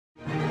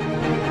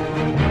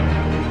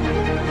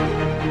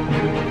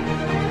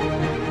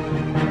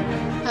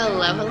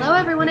Hello,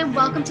 everyone, and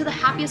welcome to the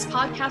happiest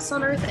podcast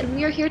on earth. And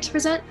we are here to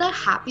present the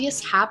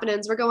happiest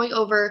happenings. We're going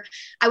over,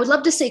 I would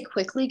love to say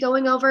quickly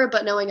going over,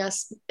 but knowing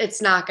us,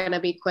 it's not going to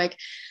be quick.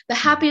 The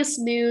happiest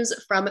news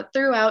from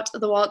throughout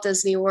the Walt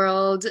Disney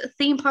World,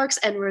 theme parks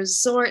and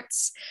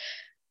resorts.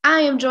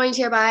 I am joined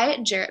here by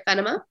Jarrett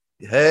Benema.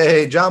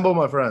 Hey, Jumbo,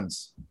 my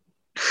friends.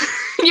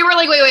 You were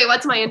like, wait,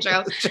 what's my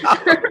intro?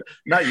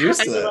 Not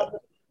used to that.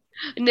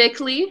 Nick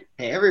Lee.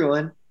 Hey,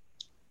 everyone.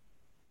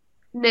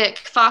 Nick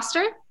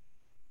Foster.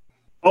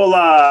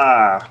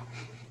 Hola!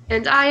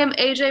 And I am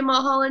AJ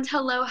Mulholland.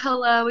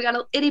 Hello. We got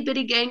an itty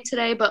bitty gang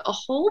today, but a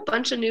whole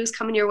bunch of news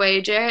coming your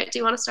way. Jarrett, do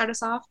you want to start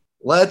us off?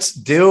 Let's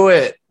do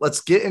it.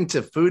 Let's get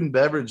into food and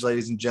beverage,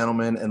 ladies and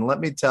gentlemen. And let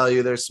me tell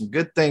you, there's some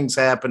good things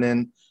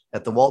happening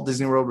at the Walt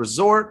Disney World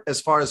Resort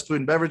as far as food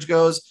and beverage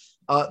goes.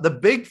 The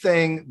big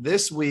thing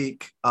this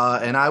week,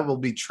 and I will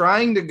be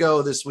trying to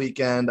go this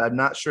weekend. I'm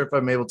not sure if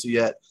I'm able to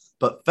yet,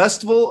 but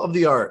Festival of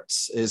the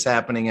Arts is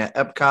happening at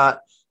Epcot.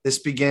 This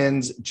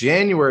begins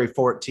January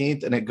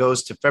 14th and it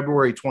goes to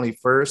February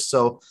 21st.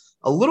 So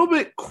a little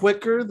bit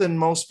quicker than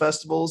most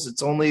festivals.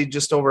 It's only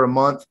just over a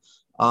month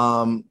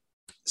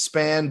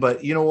span,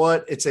 but you know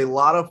what? It's a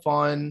lot of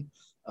fun.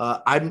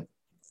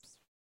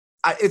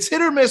 It's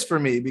hit or miss for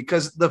me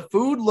because the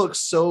food looks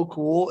so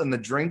cool and the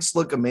drinks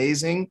look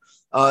amazing.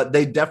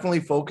 They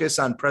definitely focus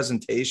on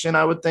presentation,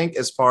 I would think,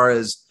 as far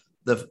as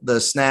the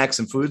snacks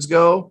and foods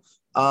go.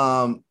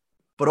 But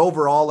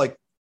overall, like,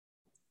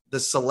 the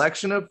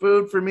selection of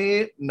food for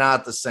me,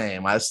 not the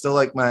same. I still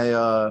like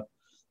my,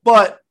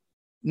 but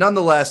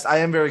nonetheless, I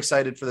am very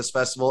excited for this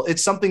festival.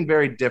 It's something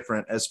very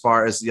different as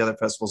far as the other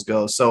festivals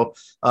go. So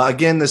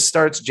again, this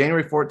starts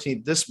January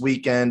 14th this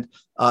weekend.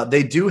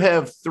 They do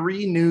have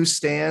 3 new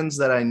stands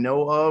that I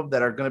know of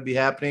that are going to be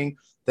happening.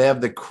 They have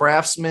the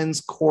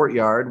Craftsman's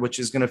Courtyard, which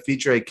is going to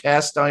feature a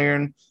cast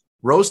iron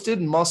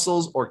roasted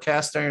mussels or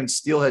cast iron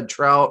steelhead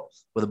trout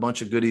with a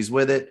bunch of goodies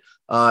with it.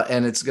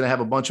 And it's going to have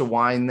a bunch of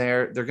wine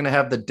there. They're going to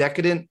have the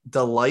Decadent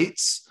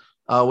Delights,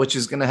 which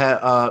is going to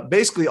have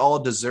basically all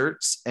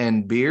desserts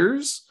and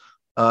beers.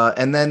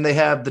 And then they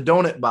have the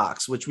Donut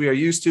Box, which we are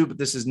used to, but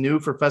this is new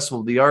for Festival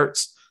of the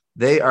Arts.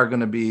 They are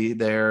going to be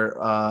there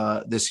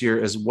this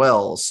year as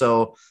well.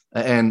 So,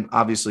 and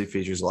obviously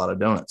features a lot of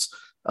donuts.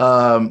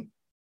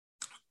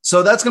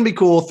 So that's going to be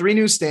cool. 3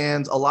 new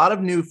stands, a lot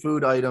of new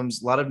food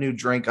items, a lot of new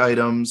drink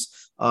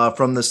items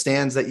from the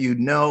stands that you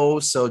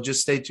know. So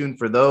just stay tuned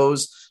for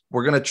those.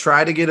 We're going to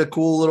try to get a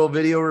cool little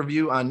video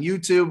review on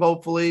YouTube,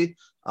 hopefully.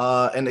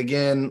 And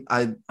again,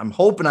 I'm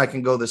hoping I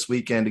can go this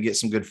weekend to get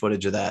some good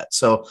footage of that.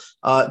 So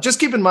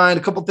just keep in mind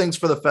a couple things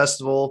for the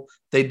festival.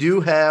 They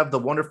do have the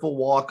wonderful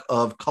walk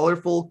of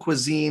colorful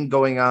cuisine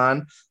going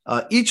on.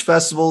 Each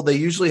festival, they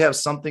usually have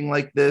something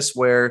like this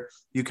where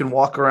you can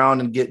walk around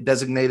and get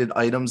designated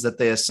items that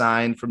they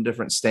assign from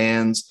different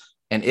stands.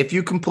 And if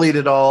you complete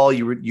it all,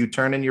 you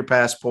turn in your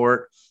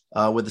passport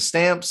with the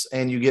stamps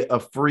and you get a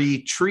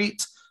free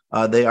treat.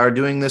 They are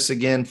doing this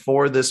again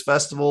for this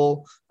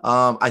festival.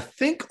 I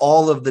think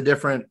all of the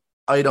different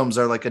items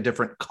are like a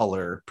different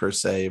color per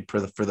se for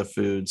the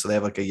food. So they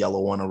have like a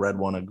yellow one, a red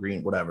one, a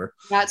green, whatever.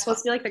 Yeah, it's supposed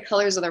to be like the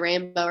colors of the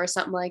rainbow or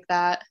something like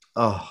that.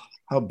 Oh,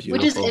 how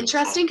beautiful. Which is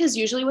interesting because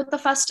usually with the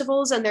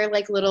festivals and their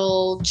like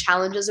little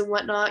challenges and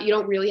whatnot, you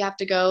don't really have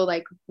to go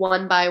like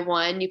one by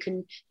one. You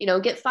can,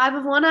 get 5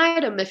 of one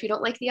item if you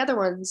don't like the other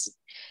ones.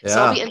 Yeah.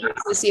 So I'll be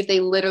interested to see if they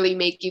literally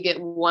make you get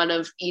one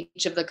of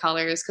each of the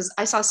colors because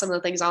I saw some of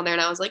the things on there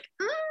and I was like,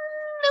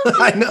 no,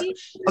 I know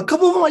a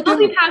couple of them I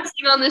didn't. I'll be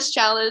passing on this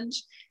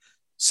challenge.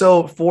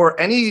 So for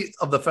any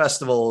of the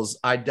festivals,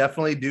 I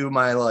definitely do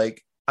my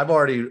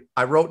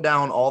I wrote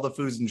down all the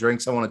foods and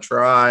drinks I want to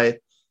try.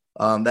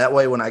 That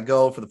way, when I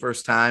go for the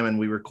first time and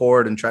we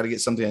record and try to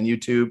get something on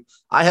YouTube,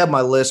 I have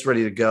my list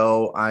ready to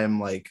go.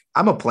 I'm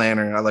a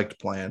planner and I like to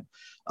plan.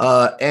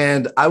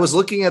 And I was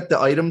looking at the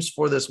items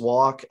for this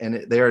walk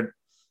and there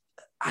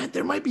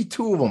might be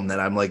 2 of them that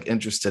I'm like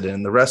interested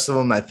in. The rest of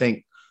them, I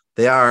think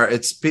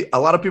it's a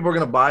lot of people are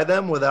going to buy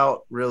them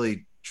without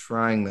really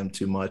trying them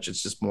too much.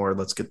 It's just more,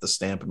 let's get the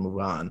stamp and move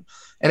on.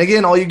 And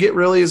again, all you get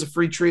really is a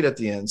free treat at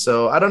the end.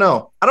 So I don't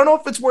know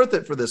if it's worth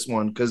it for this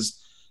one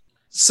because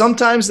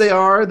sometimes they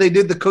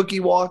did the cookie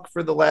walk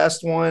for the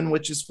last one,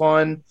 which is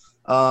fun.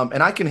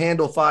 And I can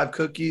handle 5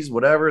 cookies,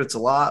 whatever. It's a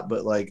lot,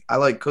 but I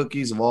like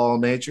cookies of all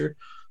nature.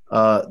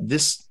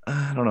 This,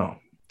 I don't know,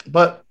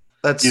 but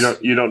that's,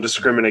 you don't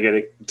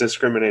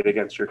discriminate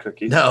against your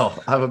cookies. No,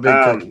 I'm a big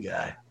cookie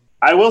guy.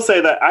 I will say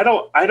that I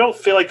don't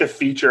feel like the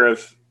feature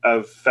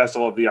of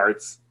Festival of the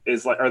Arts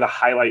is or the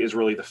highlight is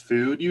really the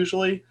food.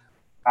 Usually,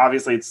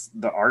 obviously it's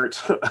the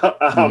art,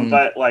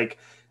 but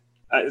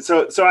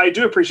so I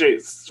do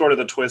appreciate sort of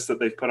the twist that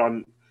they've put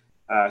on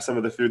some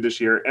of the food this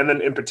year. And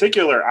then in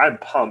particular, I'm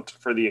pumped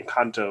for the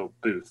Encanto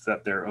booth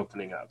that they're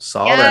opening up.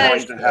 Saw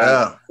that.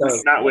 Yeah.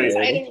 Not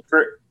waiting.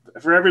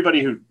 For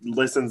everybody who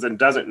listens and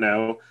doesn't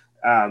know,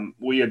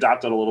 we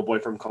adopted a little boy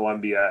from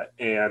Colombia,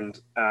 and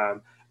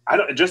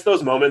just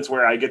those moments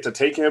where I get to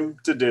take him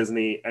to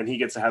Disney and he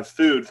gets to have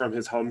food from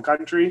his home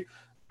country.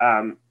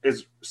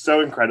 is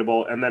so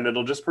incredible. And then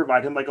it'll just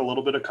provide him like a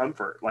little bit of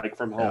comfort, like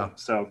from home. Yeah.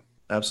 So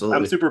Absolutely.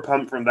 I'm super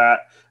pumped from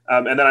that.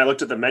 And then I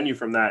looked at the menu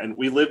from that, and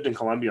we lived in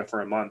Colombia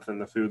for a month,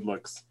 and the food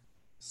looks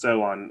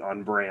so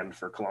on brand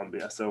for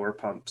Colombia. So we're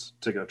pumped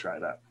to go try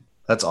that.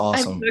 That's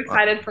awesome. I'm so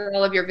excited for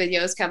all of your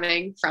videos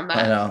coming from that.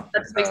 I know.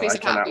 That just makes me so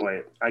happy.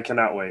 I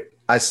cannot wait.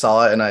 I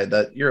saw it, and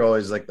that you're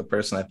always like the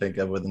person I think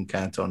of with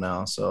Encanto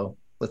now. So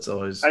let's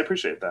always. I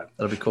appreciate that.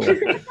 That'll be cool.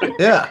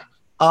 Yeah.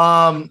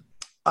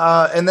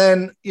 And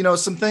then,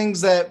 some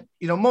things that,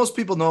 most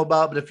people know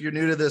about, but if you're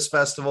new to this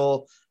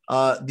festival,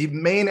 the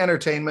main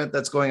entertainment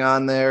that's going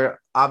on there,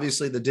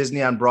 obviously the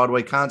Disney on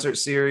Broadway concert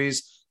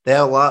series. They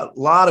have a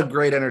lot of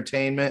great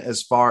entertainment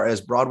as far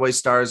as Broadway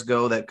stars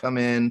go that come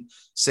in,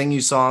 sing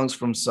you songs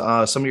from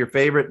some of your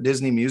favorite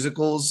Disney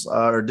musicals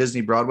or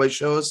Disney Broadway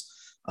shows,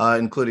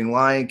 including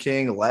Lion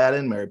King,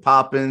 Aladdin, Mary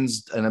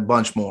Poppins, and a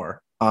bunch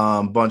more.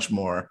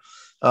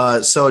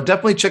 So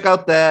definitely check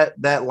out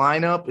that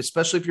lineup,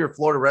 especially if you're a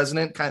Florida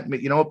resident.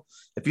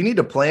 If you need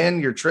to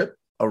plan your trip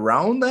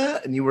around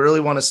that and you really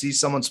want to see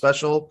someone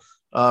special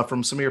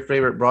from some of your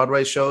favorite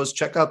Broadway shows,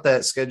 check out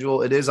that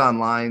schedule. It is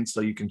online,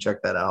 so you can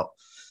check that out.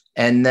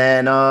 And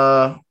then,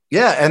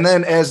 and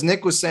then as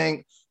Nick was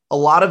saying, a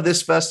lot of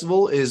this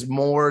festival is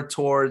more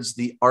towards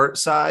the art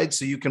side.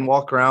 So you can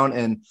walk around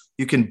and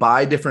you can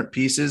buy different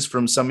pieces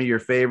from some of your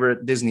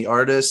favorite Disney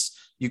artists.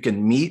 You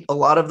can meet a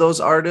lot of those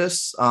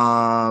artists.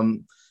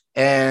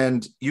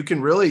 And you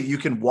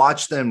can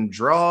watch them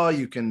draw.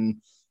 You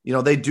can,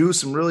 they do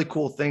some really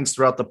cool things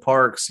throughout the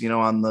parks,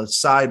 on the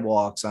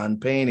sidewalks, on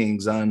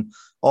paintings, on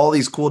all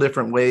these cool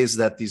different ways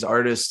that these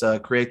artists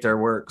create their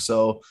work.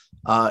 So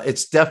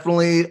it's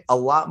definitely a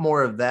lot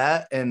more of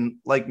that. And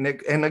like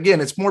Nick, and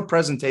again, it's more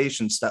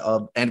presentation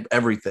stuff and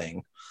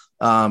everything.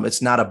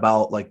 It's not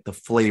about like the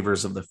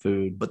flavors of the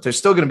food, but there's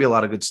still going to be a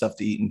lot of good stuff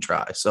to eat and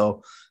try.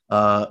 So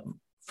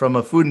from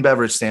a food and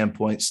beverage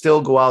standpoint,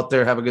 still go out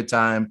there, have a good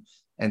time,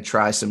 and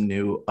try some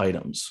new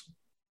items.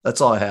 That's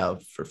all I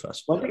have for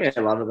festival. One thing I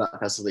love about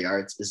Festival of the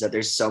Arts is that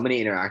there's so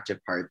many interactive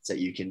parts that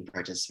you can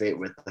participate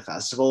with the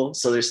festival.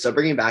 So they're still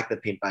bringing back the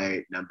paint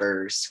by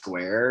number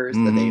squares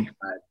that they've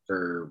had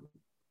for,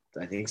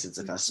 I think, since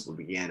the festival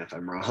began, if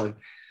I'm wrong.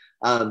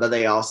 But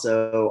they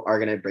also are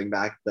going to bring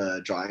back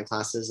the drawing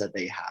classes that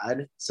they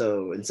had.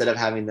 So instead of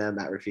having them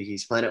at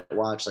Rafiki's Planet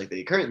Watch like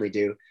they currently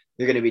do,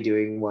 they're going to be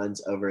doing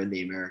ones over in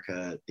the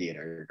America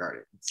Theater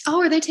Gardens. Oh,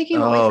 are they taking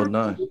them away from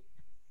no.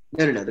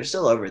 No, they're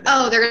still over there.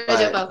 Oh, they're going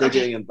to do both. They're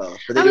doing them both.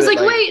 I was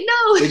like, wait,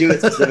 no. They do it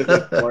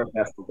specifically for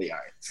Festival of the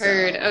Arts.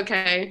 Heard,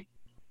 okay.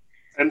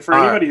 And for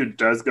anybody who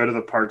does go to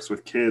the parks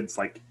with kids,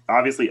 like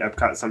obviously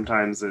Epcot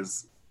sometimes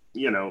is,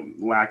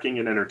 lacking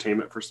in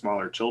entertainment for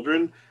smaller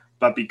children.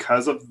 But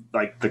because of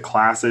like the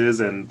classes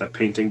and the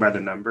painting by the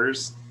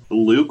numbers,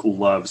 Luke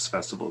loves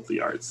Festival of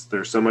the Arts.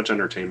 There's so much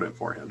entertainment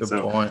for him.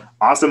 Good point.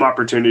 Awesome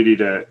opportunity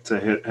to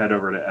head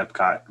over to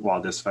Epcot while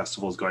this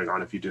festival is going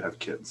on if you do have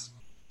kids.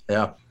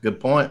 Yeah, good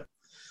point.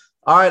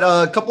 All right,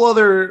 a couple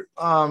other,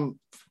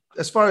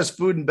 as far as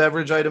food and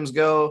beverage items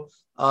go,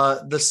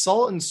 the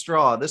Salt and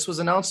Straw. This was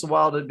announced a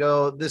while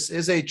ago. This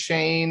is a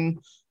chain,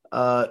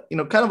 kind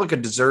of like a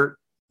dessert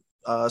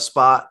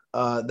spot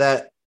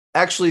that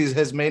actually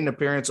has made an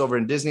appearance over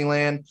in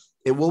Disneyland.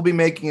 It will be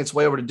making its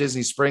way over to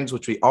Disney Springs,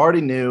 which we already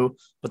knew,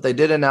 but they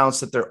did announce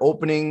that their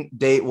opening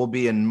date will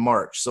be in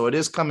March. So it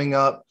is coming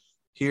up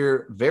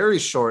here very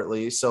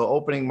shortly. So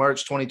opening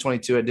March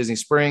 2022 at Disney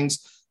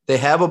Springs. They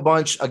have a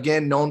bunch,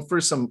 again, known for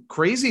some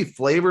crazy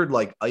flavored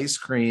like ice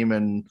cream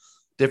and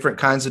different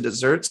kinds of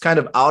desserts, kind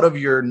of out of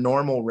your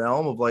normal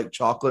realm of like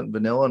chocolate and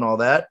vanilla and all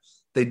that.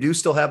 They do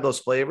still have those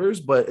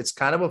flavors, but it's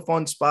kind of a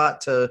fun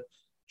spot to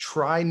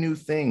try new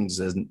things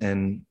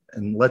and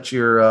let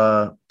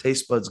your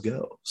taste buds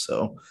go.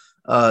 So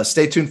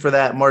stay tuned for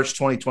that, March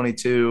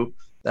 2022.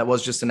 That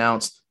was just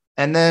announced.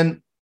 And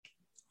then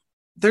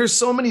there's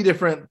so many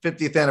different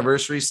 50th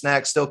anniversary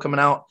snacks still coming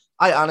out.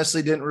 I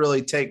honestly didn't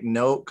really take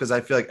note because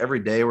I feel like every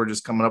day we're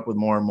just coming up with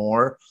more and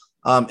more.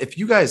 If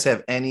you guys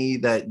have any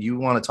that you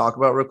want to talk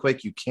about real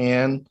quick, you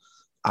can.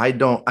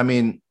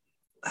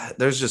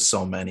 There's just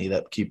so many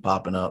that keep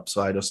popping up,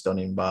 so I just don't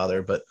even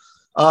bother. But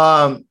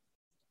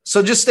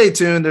so just stay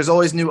tuned. There's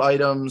always new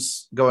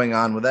items going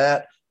on with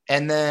that.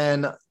 And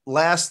then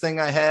last thing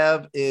I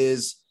have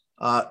is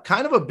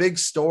kind of a big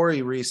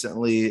story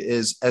recently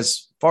is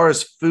as far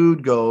as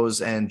food goes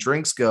and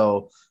drinks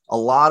go, a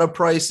lot of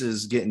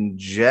prices getting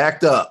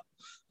jacked up.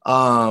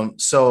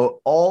 So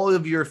all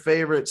of your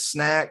favorite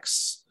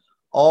snacks,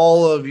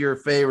 all of your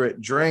favorite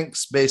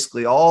drinks,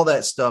 basically all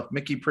that stuff,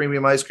 Mickey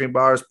Premium ice cream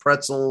bars,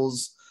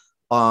 pretzels,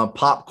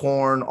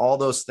 popcorn, all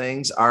those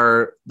things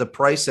the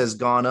price has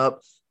gone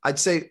up. I'd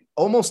say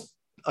almost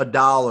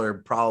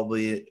 $1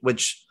 probably,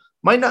 which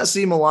might not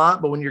seem a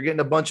lot, but when you're getting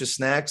a bunch of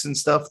snacks and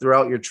stuff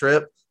throughout your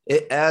trip,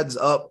 it adds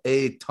up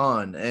a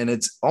ton. And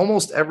it's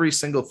almost every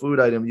single food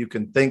item you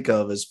can think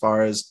of as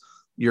far as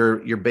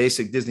your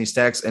basic Disney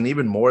snacks, and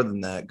even more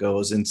than that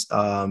goes. And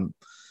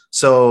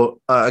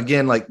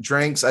again, like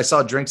drinks, I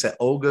saw drinks at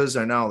Olga's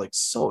are now like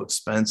so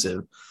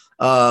expensive.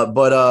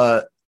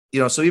 But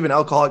so even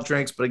alcoholic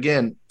drinks, but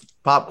again,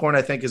 popcorn,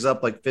 I think, is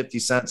up like 50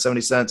 cents,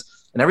 70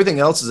 cents, and everything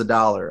else is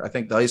 $1. I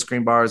think the ice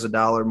cream bar is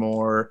 $1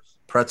 more,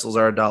 pretzels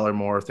are $1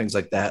 more, things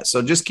like that.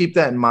 So just keep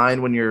that in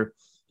mind when you're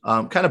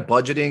kind of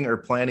budgeting or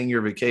planning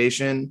your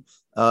vacation.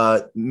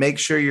 Make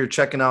sure you're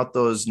checking out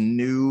those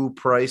new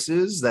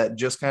prices that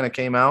just kind of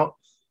came out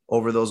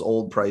over those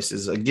old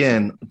prices.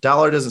 Again,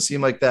 $1 doesn't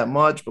seem like that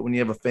much, but when you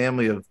have a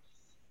family of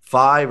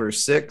 5 or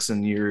 6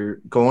 and you're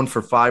going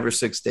for 5 or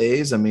 6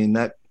 days, I mean,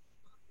 that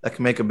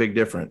can make a big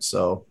difference.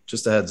 So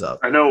just a heads up.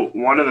 I know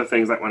one of the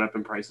things that went up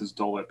in price is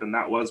Dole Whip, and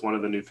that was one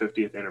of the new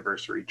 50th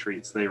anniversary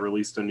treats. They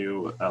released a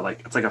new,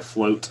 it's like a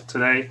float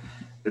today.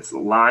 It's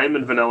lime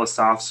and vanilla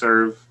soft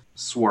serve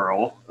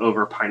swirl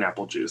over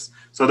pineapple juice.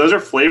 So those are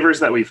flavors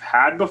that we've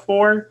had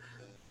before,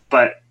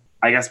 but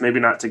I guess maybe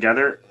not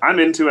together. I'm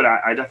into it.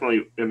 I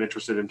definitely am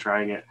interested in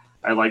trying it.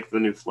 I like the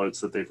new floats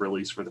that they've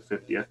released for the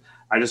 50th.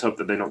 I just hope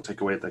that they don't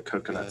take away the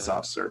coconut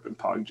soft serve and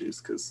pog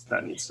juice, because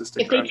that needs to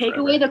stay. If they take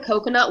away the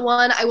coconut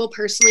one, I will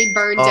personally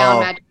burn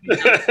down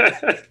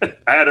Magic.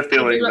 I had a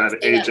feeling that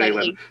AJ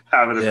would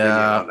have an opinion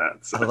on that.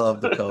 So. I love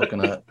the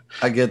coconut.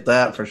 I get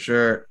that for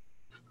sure.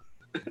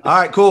 All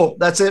right, cool.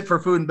 That's it for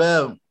food and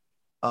bev.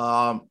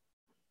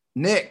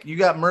 Nick, you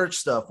got merch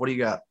stuff. What do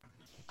you got?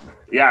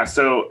 Yeah,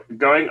 so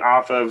going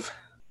off of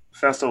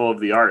Festival of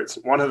the Arts,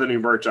 one of the new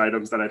merch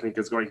items that I think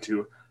is going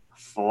to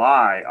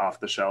fly off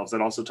the shelves,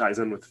 that also ties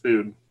in with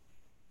food,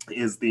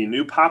 is the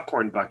new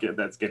popcorn bucket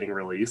that's getting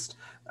released.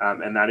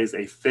 And that is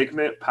a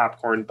Figment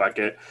popcorn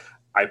bucket.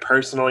 I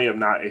personally am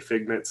not a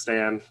Figment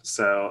stan,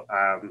 so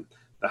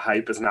the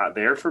hype is not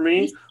there for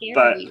me.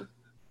 But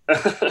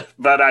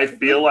but I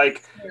feel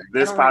like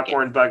this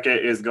popcorn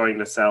bucket is going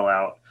to sell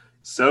out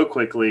so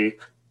quickly.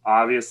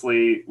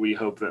 Obviously, we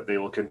hope that they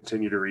will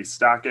continue to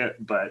restock it,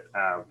 but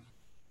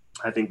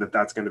I think that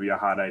that's going to be a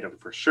hot item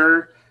for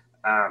sure.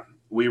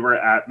 We were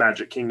at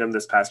Magic Kingdom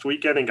this past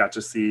weekend and got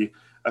to see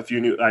a few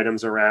new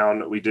items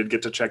around. We did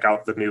get to check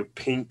out the new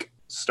pink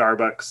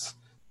Starbucks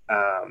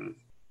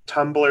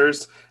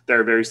tumblers.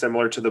 They're very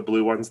similar to the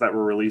blue ones that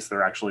were released.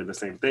 They're actually the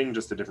same thing,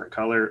 just a different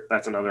color.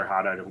 That's another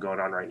hot item going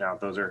on right now.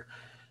 Those are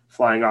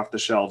flying off the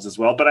shelves as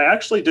well. But I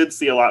actually did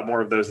see a lot more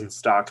of those in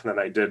stock than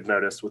I did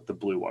notice with the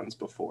blue ones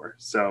before.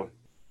 So,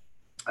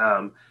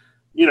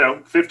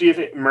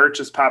 50th merch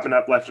is popping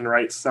up left and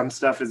right. Some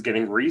stuff is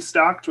getting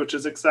restocked, which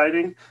is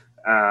exciting.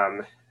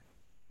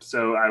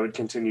 So I would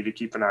continue to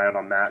keep an eye out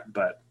on that.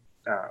 But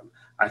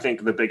I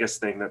think the biggest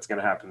thing that's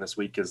going to happen this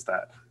week is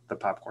that the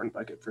popcorn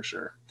bucket for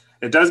sure.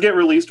 It does get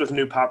released with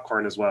new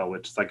popcorn as well,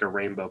 which is like a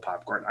rainbow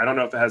popcorn. I don't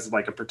know if it has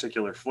like a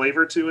particular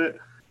flavor to it,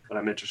 but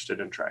I'm interested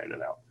in trying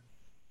it out.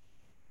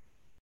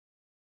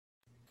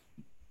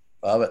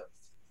 Love it.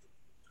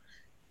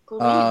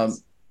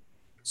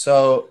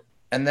 So,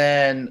 and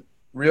then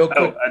real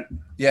quick.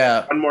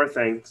 One more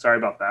thing. Sorry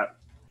about that.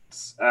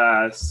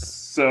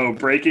 So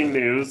breaking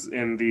news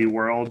in the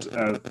world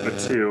of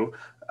Batu,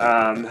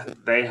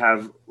 they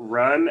have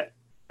run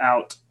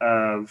out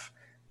of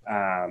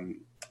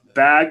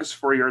bags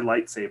for your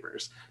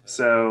lightsabers.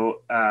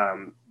 So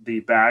the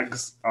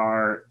bags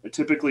are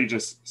typically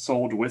just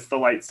sold with the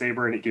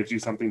lightsaber, and it gives you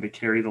something to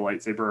carry the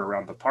lightsaber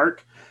around the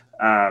park.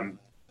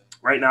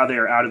 Right now they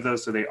are out of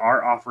those, so they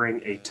are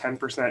offering a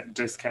 10%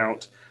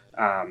 discount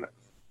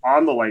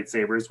on the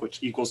lightsabers,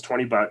 which equals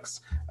 $20.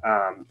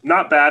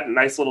 Not bad,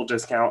 nice little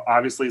discount.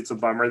 Obviously, it's a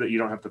bummer that you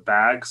don't have the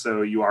bag,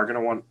 so you are going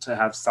to want to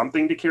have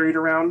something to carry it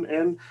around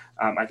in.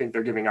 I think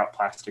they're giving out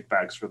plastic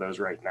bags for those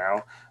right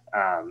now.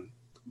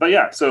 But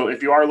yeah, so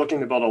if you are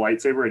looking to build a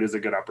lightsaber, it is a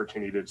good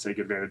opportunity to take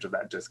advantage of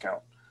that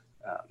discount.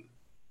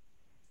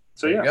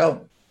 So yeah. There you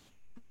go.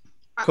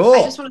 Cool.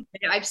 I just want to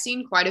say, I've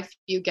seen quite a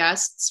few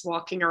guests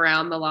walking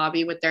around the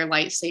lobby with their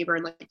lightsaber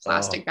in like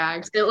plastic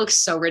bags. It looks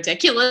so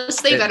ridiculous.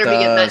 They better be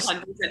getting that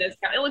 10%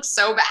 discount. It looks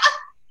so bad.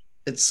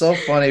 It's so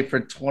funny for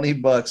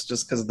 $20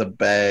 just because of the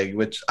bag,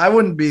 which I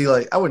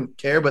wouldn't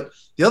care, but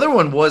the other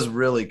one was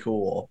really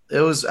cool.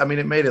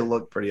 It made it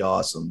look pretty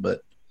awesome,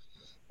 but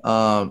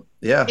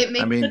yeah. It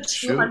makes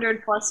the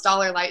 $200+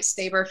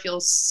 lightsaber feel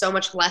so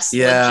much less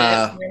legit.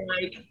 You're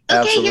like, okay,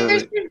 absolutely.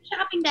 here's your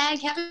shopping bag.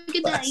 Have a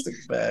good plastic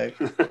day.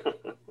 Bag.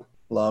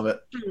 Love it.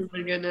 Oh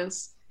my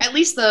goodness. At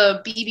least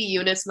the BB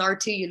units and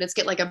R2 units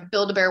get like a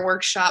Build-A-Bear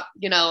Workshop,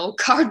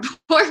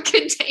 cardboard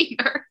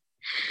container.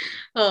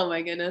 Oh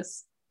my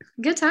goodness.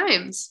 Good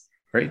times.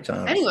 Great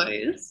times.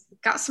 Anyways,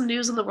 got some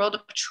news in the world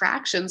of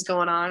attractions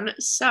going on.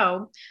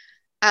 So,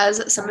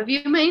 as some of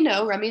you may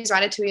know, Remy's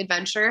Ratatouille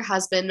Adventure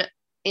has been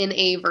in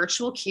a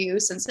virtual queue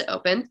since it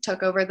opened,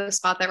 took over the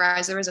spot that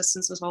Rise of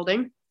Resistance was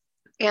holding.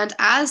 And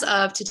as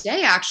of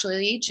today,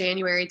 actually,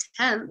 January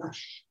 10th,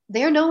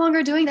 they are no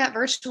longer doing that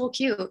virtual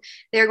queue.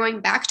 They're going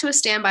back to a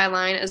standby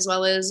line as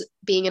well as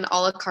being an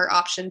a la carte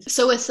option.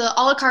 So with the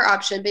a la carte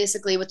option,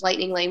 basically with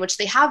Lightning Lane, which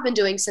they have been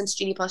doing since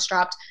Genie Plus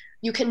dropped,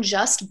 you can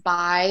just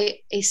buy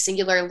a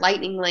singular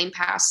Lightning Lane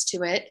pass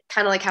to it,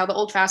 kind of like how the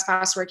old Fast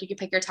Pass work. You can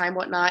pick your time,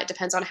 whatnot. It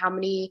depends on how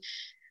many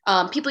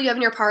people you have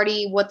in your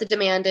party, what the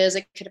demand is.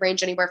 It could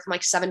range anywhere from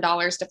like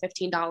 $7 to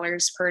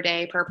 $15 per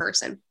day per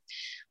person.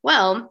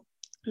 Well,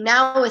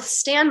 Now with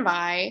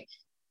standby,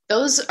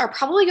 those are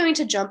probably going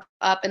to jump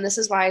up. And this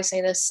is why I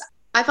say this.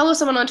 I follow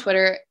someone on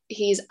Twitter.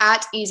 He's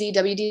at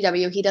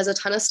EasyWDW. He does a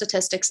ton of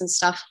statistics and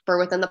stuff for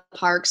within the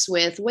parks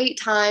with wait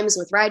times,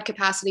 with ride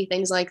capacity,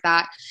 things like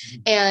that.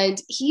 And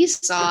he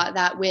saw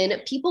that when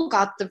people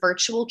got the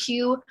virtual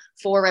queue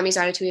for Remy's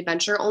Ratatouille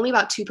Adventure, only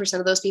about 2%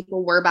 of those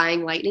people were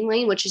buying Lightning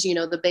Lane, which is,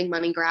 the big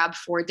money grab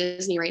for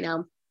Disney right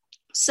now.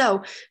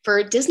 So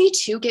for Disney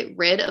to get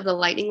rid of the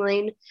Lightning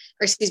Lane,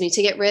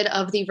 to get rid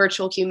of the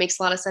virtual queue makes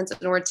a lot of sense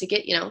in order to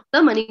get,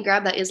 the money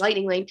grab that is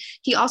Lightning Lane.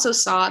 He also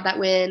saw that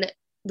when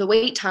the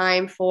wait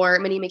time for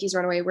Minnie Mickey's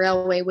Runaway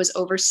Railway was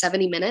over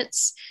 70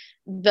 minutes,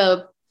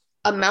 the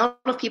amount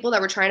of people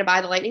that were trying to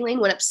buy the Lightning Lane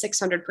went up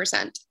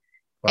 600%.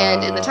 Wow.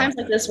 And in the times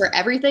like this where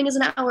everything is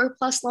an hour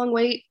plus long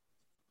wait,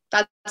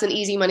 that's an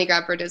easy money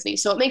grab for Disney.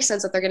 So it makes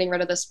sense that they're getting rid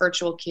of this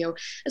virtual queue,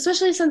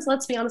 especially since,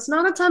 let's be honest,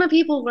 not a ton of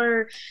people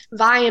were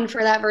vying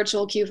for that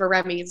virtual queue for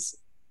Remy's.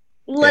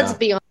 Let's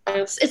be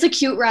honest. It's a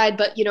cute ride,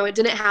 but, it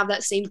didn't have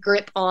that same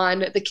grip on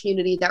the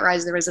community that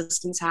Rise of the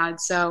Resistance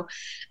had. So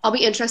I'll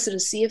be interested to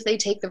see if they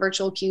take the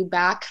virtual queue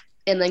back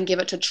and then give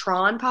it to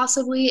Tron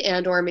possibly,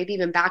 and or maybe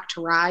even back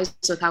to Rise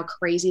with how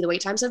crazy the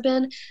wait times have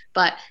been.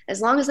 But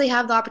as long as they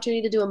have the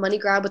opportunity to do a money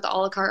grab with the a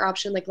la carte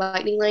option like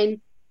Lightning Lane,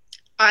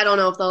 I don't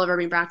know if they'll ever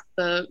bring back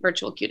the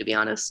virtual queue, to be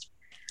honest.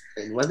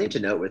 And one thing to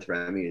note with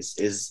Remy's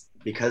is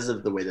because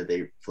of the way that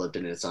they flipped it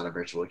and it's not a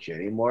virtual queue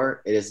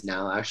anymore, it is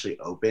now actually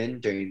open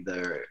during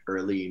the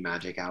early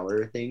magic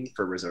hour thing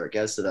for resort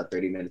guests, so that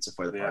 30 minutes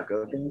before the park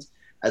opens,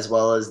 as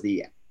well as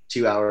the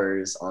 2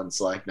 hours on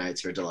select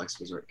nights for deluxe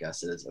resort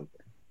guests. It is open.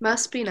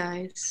 Must be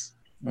nice.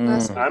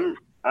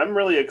 I'm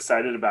really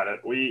excited about it.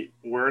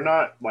 We're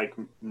not like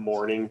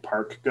morning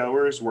park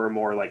goers. We're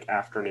more like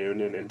afternoon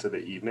and into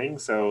the evening.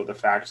 So the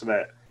fact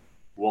that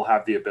we'll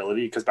have the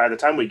ability, because by the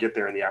time we get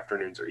there in the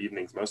afternoons or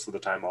evenings, most of the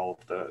time all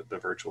of the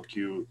virtual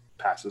queue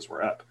passes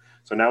were up.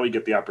 So now we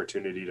get the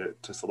opportunity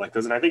to select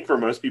those. And I think for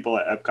most people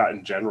at Epcot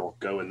in general,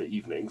 go in the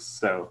evenings.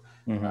 So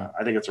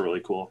I think it's a really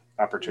cool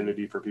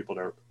opportunity for people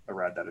to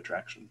ride that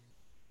attraction.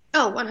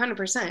 Oh,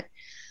 100%.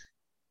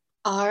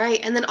 All right.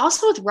 And then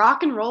also with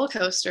rock and roller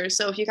coasters.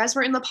 So if you guys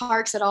were in the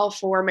parks at all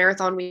for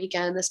Marathon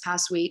Weekend this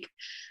past week,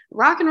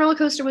 rock and roller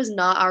coaster was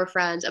not our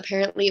friend.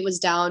 Apparently it was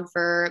down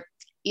for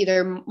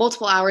either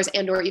multiple hours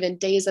and or even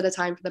days at a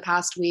time for the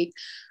past week.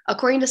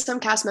 According to some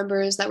cast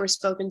members that were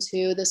spoken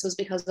to, this was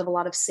because of a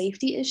lot of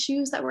safety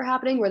issues that were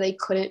happening where they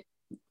couldn't,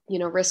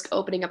 risk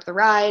opening up the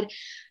ride,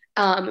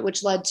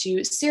 which led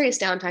to serious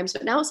downtimes.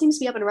 But now it seems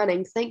to be up and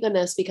running. Thank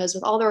goodness, because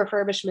with all the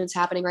refurbishments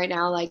happening right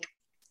now, like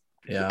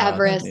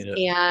Everest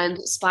and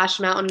Splash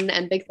Mountain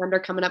and Big Thunder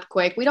coming up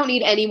quick, we don't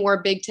need any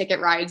more big ticket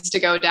rides to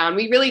go down.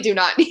 We really do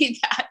not need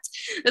that,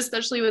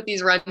 especially with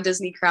these Run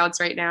Disney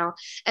crowds right now.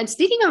 And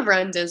speaking of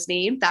Run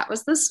Disney, that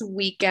was this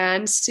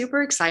weekend.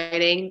 Super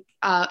exciting.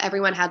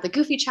 Everyone had the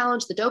Goofy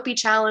Challenge, the Dopey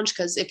Challenge,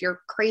 because if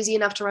you're crazy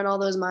enough to run all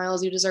those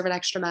miles, you deserve an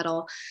extra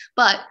medal.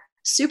 But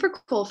super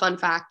cool fun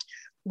fact,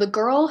 the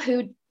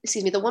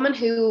woman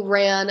who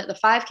ran the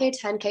 5K,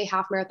 10K,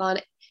 half marathon,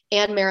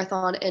 and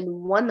marathon and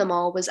won them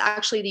all was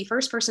actually the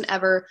first person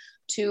ever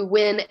to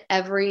win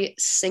every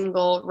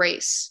single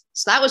race.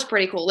 So that was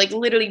pretty cool. Like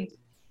literally.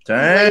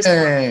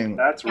 Dang.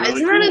 That's really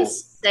Isn't that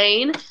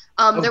insane?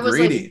 There was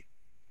greedy.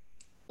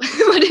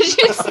 What did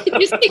you say?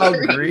 Did you say How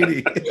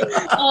greedy.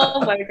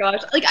 Oh my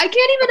gosh. Like I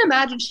can't even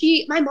imagine.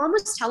 My mom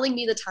was telling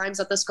me the times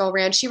that this girl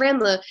ran. She ran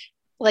the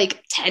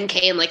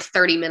 10K in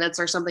 30 minutes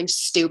or something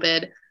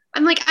stupid.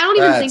 I'm like, I don't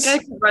even think I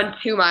could run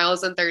 2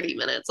 miles in 30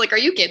 minutes. Like, are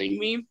you kidding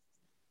me?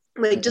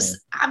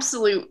 Just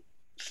absolute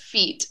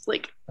feat,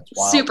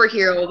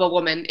 superhero of a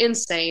woman,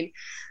 insane.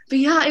 But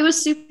yeah, it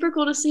was super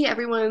cool to see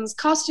everyone's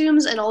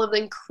costumes and all of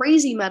the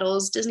crazy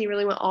medals. Disney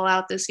really went all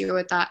out this year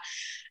with that.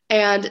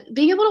 And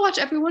being able to watch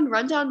everyone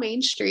run down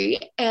Main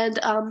Street. And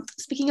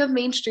speaking of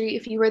Main Street,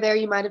 if you were there,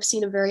 you might have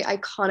seen a very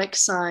iconic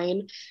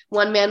sign.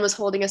 One man was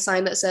holding a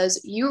sign that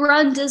says, "You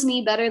run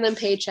Disney better than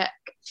paycheck."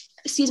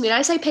 Excuse me, did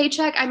I say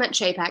paycheck? I meant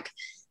Chapek.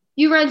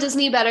 You run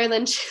Disney better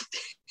than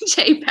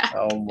Chapek.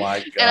 Oh my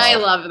God. And I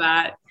love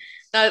that.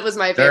 That was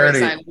my favorite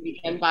sign of the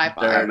weekend by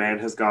far. That man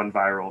has gone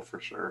viral for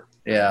sure.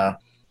 Yeah.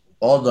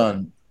 Well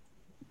done.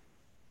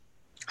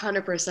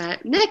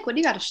 100%. Nick, what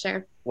do you got to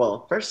share?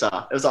 Well, first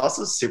off, it was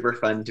also super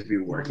fun to be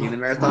working the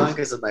marathon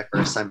because it's my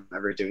first time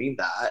ever doing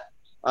that.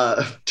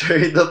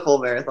 During the full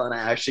marathon,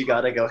 I actually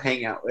got to go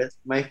hang out with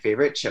my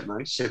favorite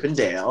chipmunks, Chip and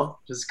Dale,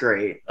 which is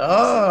great.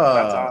 Oh,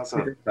 that's awesome.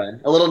 Super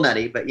fun. A little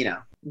nutty, but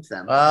it's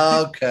them.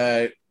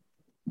 Okay.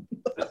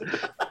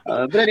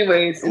 But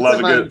anyways,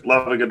 love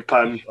a good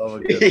pun.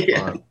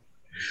 Pun.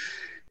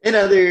 In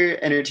other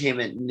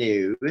entertainment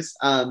news,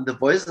 the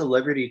Boys of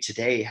Liberty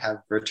today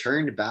have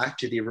returned back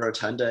to the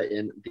Rotunda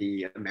in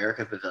the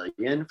America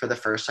Pavilion for the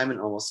first time in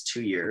almost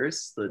 2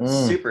 years. So it's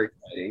super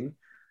exciting.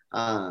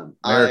 I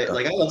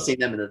love seeing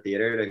them in the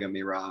theater, don't get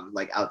me wrong,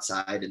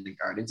 outside in the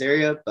gardens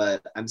area,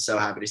 but I'm so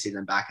happy to see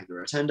them back in the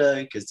Rotunda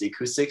because the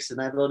acoustics in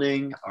that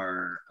building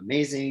are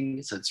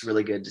amazing. So it's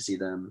really good to see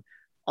them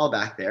all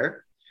back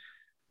there.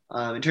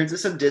 In terms of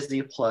some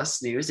Disney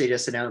Plus news, they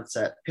just announced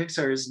that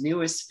Pixar's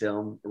newest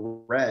film,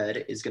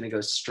 Red, is going to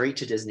go straight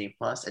to Disney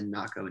Plus and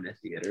not go into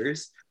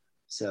theaters.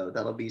 So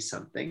that'll be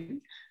something.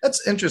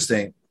 That's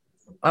interesting.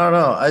 I don't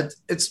know.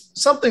 It's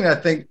something I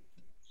think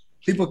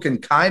people can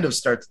kind of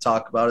start to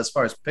talk about as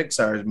far as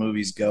Pixar's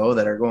movies go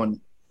that are going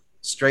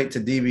straight to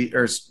DVD,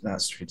 or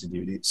not straight to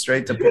DVD,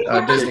 straight to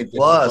Disney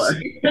Plus.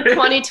 The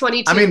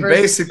 2022. I mean,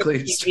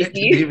 basically straight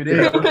to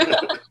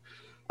DVD.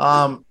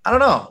 I don't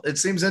know. It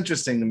seems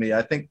interesting to me.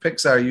 I think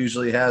Pixar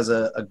usually has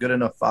a good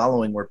enough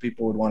following where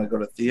people would want to go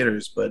to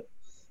theaters, but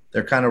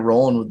they're kind of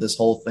rolling with this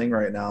whole thing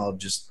right now.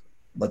 Just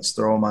let's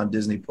throw them on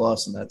Disney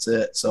Plus and that's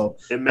it. So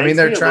it makes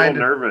me a little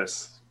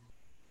nervous.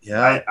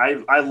 Yeah,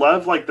 I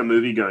love like the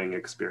movie going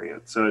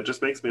experience, so it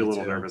just makes me a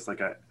little nervous.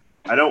 Like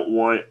I don't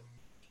want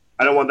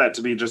that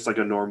to be just like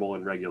a normal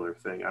and regular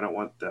thing. I don't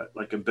want that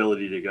like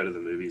ability to go to the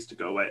movies to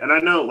go away. And I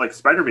know like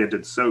Spider-Man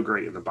did so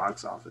great in the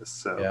box office,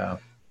 so yeah.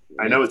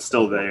 I know it's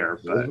still there,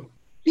 but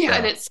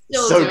and it's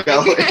still so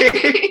going.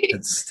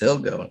 It's still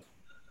going.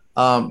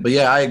 But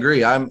yeah, I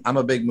agree. I'm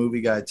a big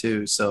movie guy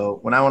too. So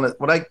when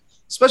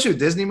especially with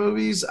Disney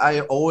movies,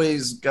 I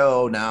always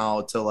go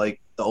now to like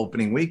the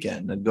opening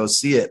weekend and go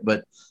see it.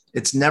 But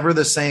it's never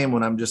the same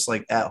when I'm just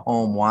like at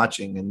home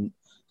watching, and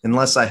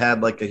unless I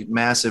had like a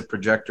massive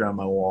projector on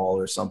my wall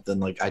or something,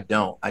 like I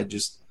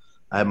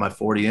have my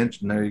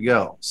 40-inch and there you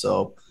go.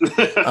 So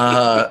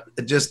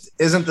it just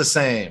isn't the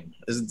same.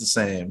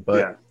 But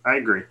yeah, I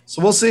agree.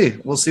 So we'll see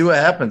what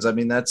happens. I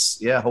mean,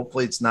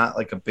 hopefully it's not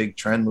like a big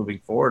trend moving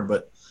forward,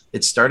 but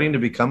it's starting to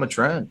become a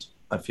trend,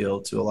 I feel,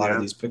 to a lot of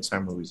these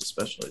Pixar movies,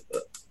 especially.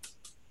 But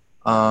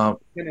I'm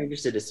kind of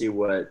interested to see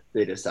what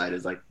they decide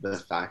is like the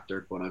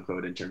factor, quote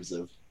unquote, in terms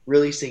of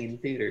releasing in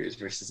theaters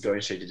versus going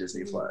straight to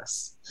Disney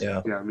Plus.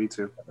 Yeah, me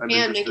too. And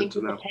making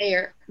people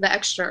pay the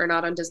extra or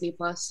not on Disney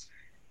Plus.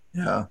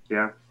 Yeah.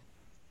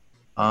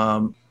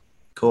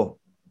 Cool.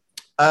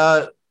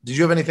 Did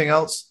you have anything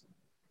else?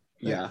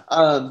 Yeah.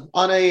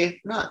 On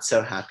a not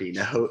so happy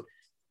note,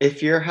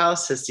 if your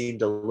house has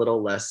seemed a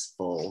little less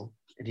full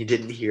and you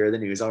didn't hear the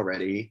news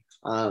already,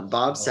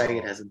 Bob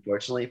Saget has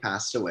unfortunately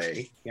passed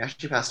away. He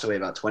actually passed away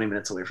about 20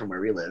 minutes away from where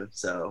we live.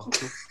 So.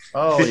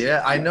 Oh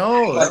yeah, I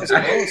know. That was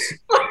close.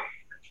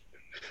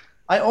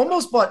 I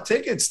almost bought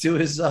tickets to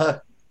his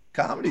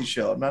comedy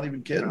show. I'm not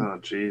even kidding. Oh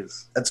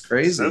jeez, that's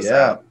crazy.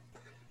 So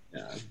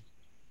yeah.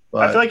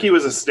 But I feel like he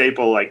was a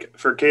staple, like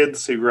for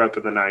kids who grew up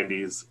in the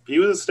 90s. He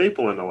was a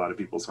staple in a lot of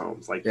people's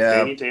homes. Like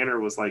Danny Tanner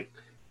was like,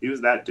 he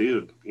was that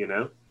dude, you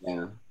know?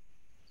 Yeah.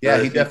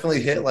 Yeah, he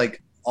definitely hit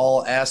like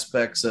all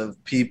aspects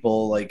of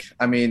people. Like,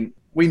 I mean,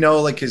 we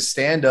know like his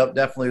stand-up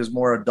definitely was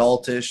more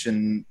adultish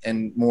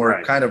and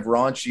more kind of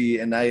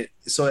raunchy. And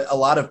so a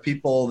lot of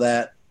people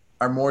that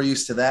are more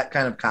used to that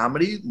kind of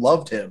comedy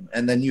loved him.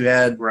 And then you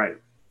had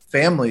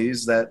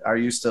families that are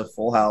used to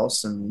Full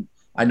House, and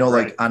I know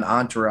like on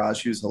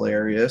Entourage, he was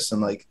hilarious,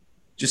 and like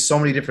just so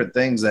many different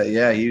things that,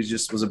 he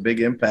was a big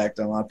impact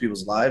on a lot of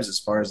people's lives as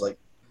far as like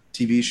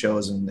TV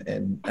shows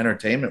and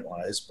entertainment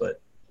wise,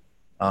 but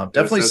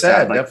definitely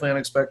sad, like, definitely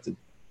unexpected.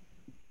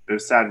 It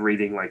was sad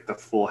reading like the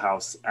Full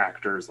House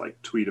actors like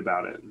tweet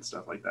about it and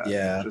stuff like that.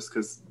 Yeah. Just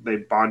because they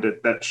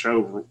bonded, that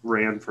show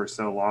ran for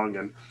so long,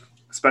 and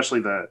especially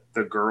the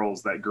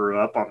girls that grew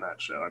up on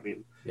that show. I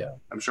mean,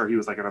 I'm sure he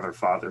was like another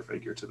father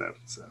figure to them.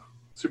 So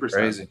super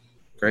crazy, sad.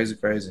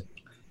 Crazy.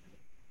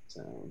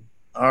 So,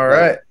 all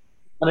right.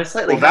 On a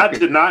slightly that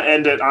did not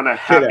end it on a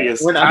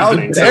happiest. How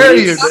dare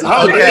you?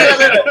 Okay.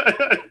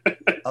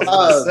 I was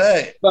gonna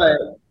say. But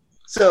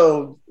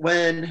so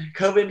when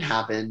COVID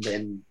happened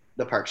and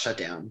the park shut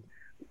down,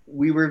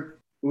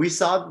 we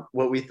saw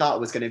what we thought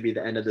was going to be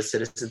the end of the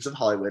Citizens of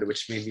Hollywood,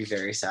 which made me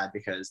very sad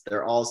because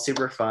they're all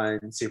super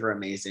fun, super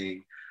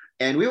amazing,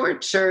 and we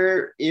weren't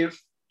sure if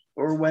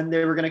or when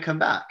they were going to come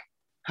back.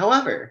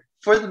 However,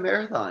 for the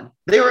marathon,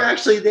 they were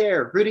actually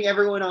there rooting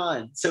everyone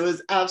on. So it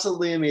was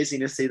absolutely amazing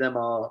to see them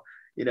all,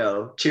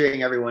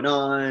 cheering everyone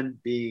on,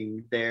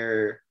 being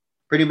there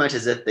pretty much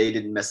as if they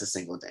didn't miss a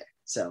single day.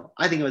 So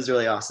I think it was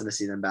really awesome to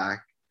see them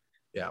back.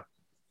 Yeah,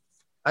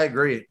 I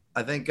agree.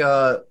 I think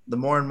the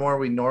more and more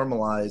we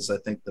normalize, I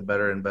think the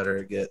better and better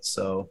it gets.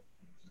 So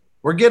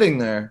we're getting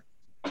there.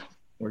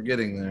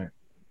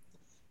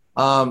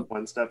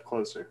 One step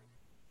closer.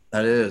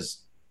 That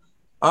is.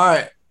 All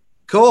right,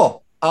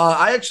 cool.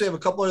 I actually have a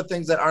couple other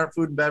things that aren't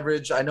food and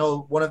beverage. I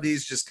know one of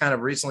these just kind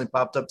of recently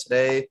popped up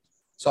today,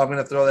 so I'm going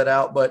to throw that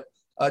out. But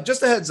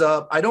just a heads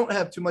up, I don't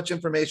have too much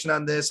information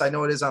on this. I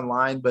know it is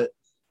online, but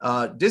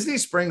Disney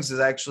Springs is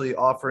actually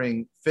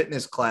offering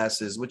fitness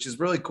classes, which is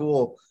really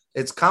cool.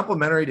 It's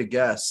complimentary to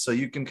guests, so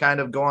you can kind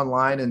of go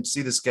online and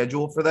see the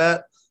schedule for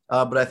that.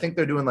 But I think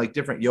they're doing like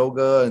different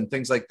yoga and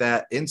things like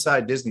that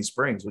inside Disney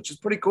Springs, which is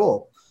pretty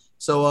cool.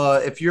 So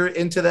if you're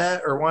into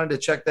that or wanted to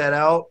check that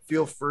out,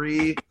 feel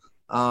free.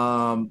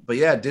 But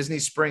yeah, Disney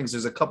Springs,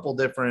 there's a couple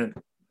different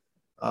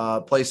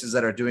places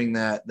that are doing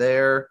that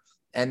there.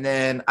 And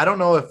then I don't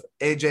know if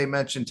AJ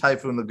mentioned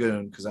Typhoon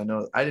Lagoon, because I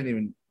know I didn't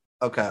even.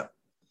 Okay.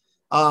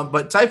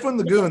 But Typhoon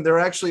Lagoon, they're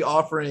actually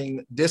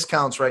offering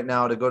discounts right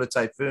now to go to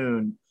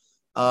Typhoon.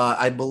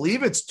 I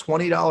believe it's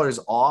 $20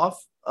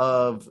 off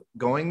of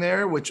going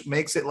there, which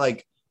makes it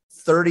like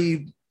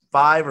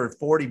 35 or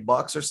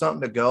 $40 or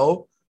something to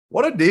go.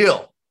 What a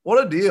deal.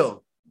 What a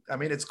deal. I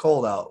mean, it's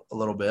cold out a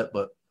little bit,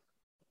 but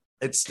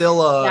it's still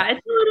yeah,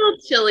 it's a little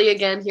chilly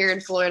again here in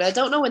Florida. I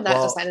don't know when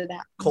that decided to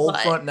happen. Cold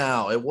front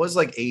now. It was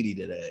like 80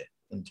 today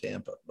in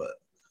Tampa,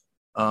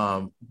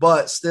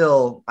 but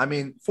still, I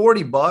mean,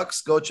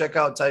 $40, go check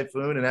out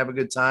Typhoon and have a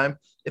good time.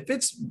 If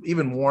it's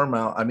even warm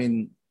out, I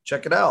mean,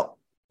 check it out.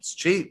 It's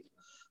cheap.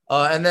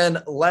 And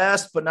then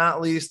last but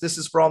not least, this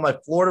is for all my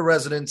Florida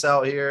residents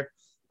out here.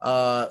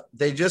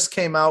 They just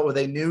came out with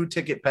a new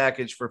ticket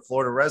package for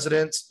Florida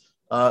residents.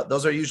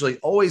 Those are usually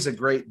always a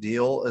great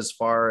deal as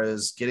far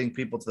as getting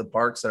people to the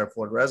parks that are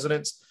Florida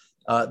residents.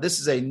 This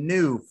is a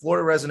new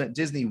Florida resident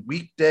Disney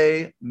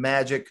weekday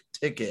magic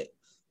ticket.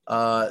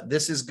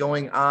 This is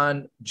going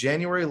on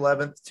January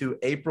 11th to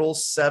April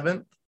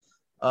 7th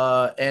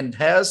and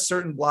has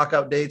certain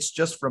blockout dates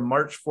just from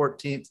March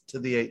 14th to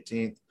the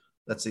 18th.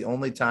 That's the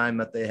only time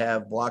that they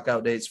have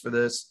blockout dates for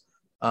this.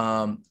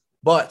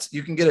 But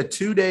you can get a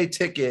 2-day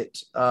ticket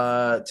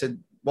to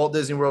Walt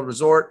Disney World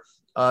Resort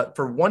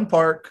for one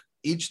park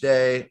each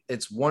day.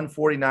 It's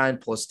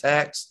 $149 plus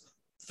tax.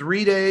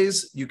 3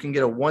 days, you can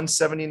get a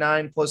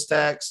 $179 plus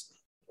tax,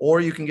 or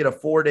you can get a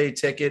 4-day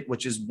ticket,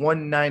 which is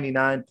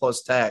 $199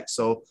 plus tax.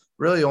 So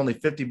really only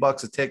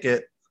 $50 a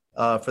ticket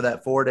for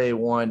that 4-day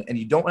one. And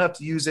you don't have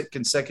to use it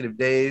consecutive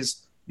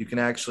days. You can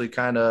actually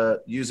kind of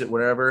use it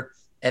wherever.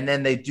 And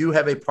then they do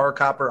have a park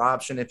hopper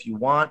option if you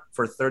want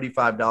for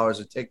 $35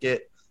 a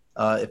ticket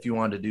if you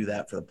want to do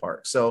that for the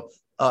park. So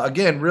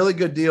again, really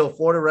good deal.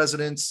 Florida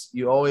residents,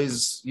 you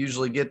always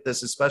usually get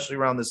this, especially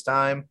around this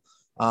time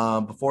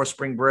before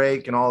spring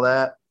break and all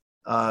that.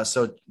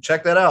 So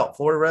check that out.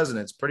 Florida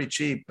residents, pretty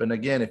cheap. And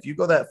again, if you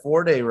go that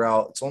 4-day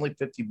route, it's only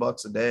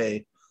 $50 a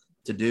day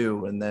to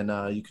do. And then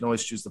you can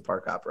always choose the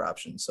park hopper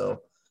option.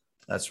 So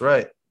that's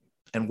right.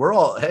 And we're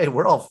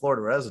all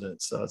Florida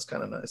residents, so it's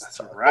kind of nice. That's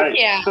right.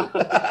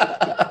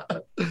 Yeah.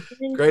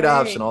 Great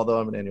option, although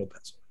I'm an annual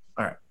pass.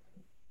 All right.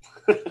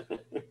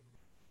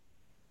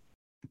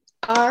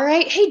 All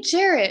right. Hey,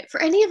 Jarrett,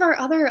 for any of our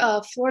other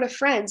Florida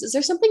friends, is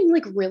there something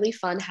like really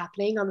fun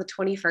happening on the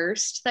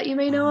 21st that you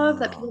may know of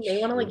that people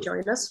may want to like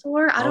join us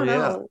for? I don't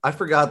know. I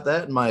forgot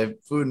that in my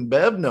food and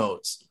bev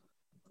notes.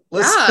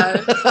 Yeah,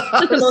 it's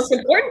the most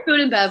important food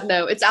and bev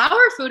note. It's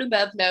our food and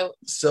bev note.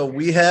 So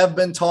we have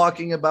been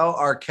talking about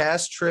our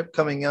cast trip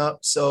coming up.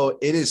 So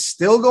it is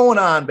still going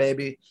on,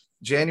 baby.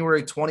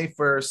 January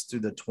 21st through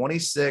the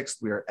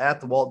 26th. We are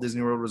at the Walt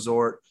Disney World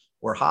Resort.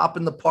 We're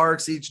hopping the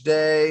parks each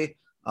day.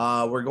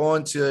 We're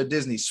going to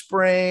Disney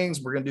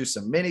Springs. We're going to do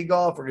some mini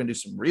golf. We're going to do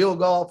some real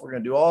golf. We're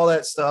going to do all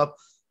that stuff.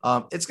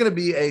 It's going to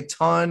be a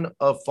ton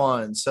of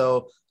fun.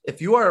 So if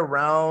you are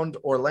around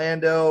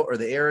Orlando or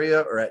the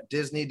area or at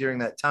Disney during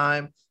that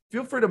time,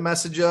 feel free to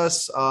message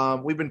us.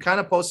 We've been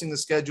kind of posting the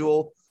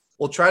schedule.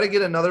 We'll try to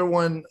get another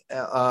one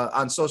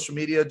on social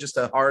media, just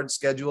a hard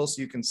schedule so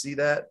you can see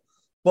that.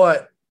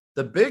 But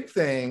the big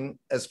thing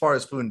as far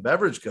as food and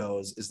beverage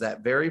goes is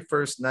that very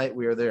first night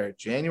we are there,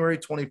 January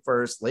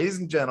 21st, ladies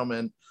and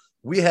gentlemen,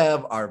 we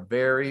have our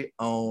very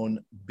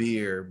own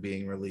beer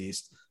being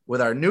released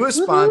with our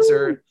newest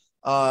sponsor.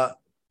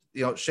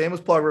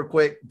 Shameless plug real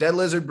quick, Dead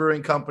Lizard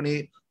Brewing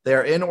Company.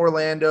 They're in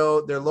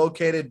Orlando. They're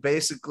located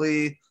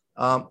basically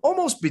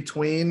almost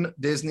between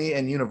Disney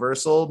and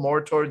Universal,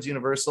 more towards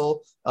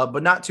Universal,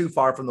 but not too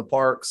far from the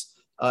parks.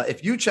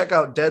 If you check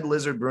out Dead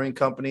Lizard Brewing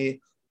Company,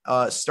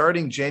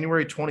 starting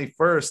January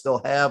 21st,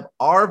 they'll have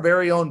our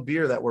very own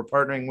beer that we're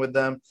partnering with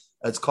them.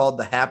 It's called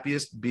the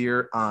Happiest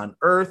Beer on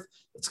Earth.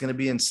 It's going to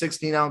be in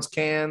 16-ounce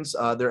cans.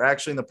 They're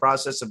actually in the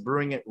process of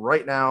brewing it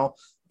right now.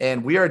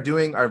 And we are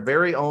doing our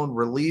very own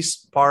release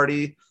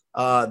party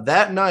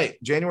that night,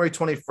 January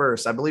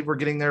 21st. I believe we're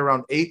getting there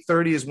around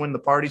 8:30 is when the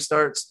party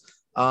starts.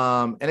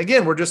 And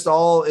again, we're just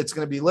it's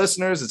going to be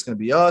listeners. It's going to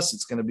be us.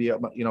 It's going to be,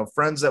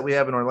 friends that we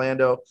have in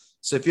Orlando.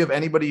 So if you have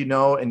anybody you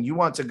know and you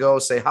want to go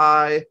say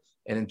hi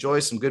and enjoy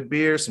some good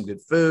beer, some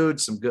good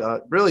food, some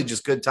good, really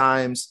just good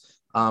times.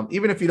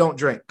 Even if you don't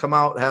drink, come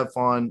out, have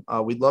fun.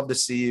 We'd love to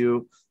see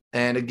you.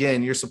 And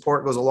again, your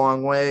support goes a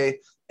long way.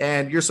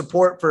 And your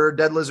support for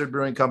Dead Lizard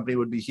Brewing Company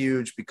would be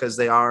huge because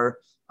they are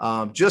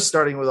just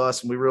starting with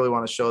us. And we really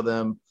want to show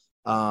them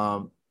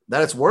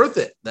that it's worth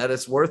it, that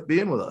it's worth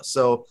being with us.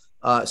 So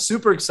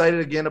super excited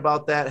again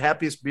about that.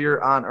 Happiest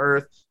Beer on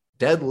Earth,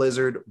 Dead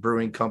Lizard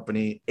Brewing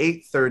Company,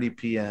 8:30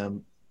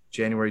 p.m.,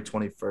 January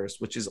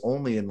 21st, which is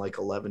only in like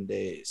 11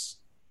 days.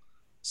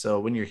 So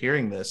when you're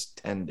hearing this,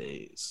 10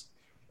 days.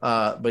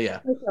 But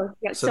yeah,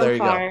 so there you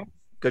go.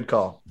 Good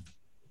call.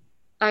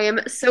 I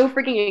am so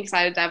freaking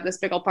excited to have this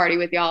big old party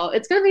with y'all.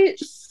 It's going to be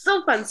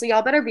so fun, so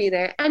y'all better be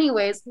there.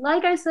 Anyways,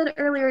 like I said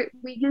earlier,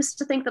 we used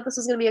to think that this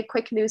was going to be a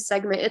quick news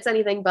segment. It's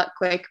anything but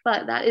quick,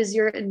 but that is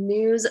your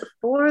news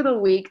for the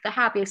week, the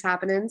happiest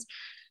happenings.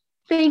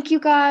 Thank you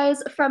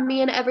guys from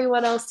me and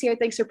everyone else here.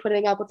 Thanks for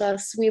putting up with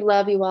us. We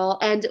love you all,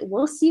 and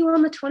we'll see you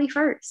on the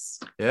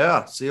 21st.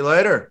 Yeah, see you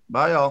later.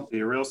 Bye, y'all. See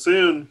you real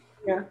soon.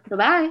 Yeah,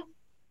 bye-bye.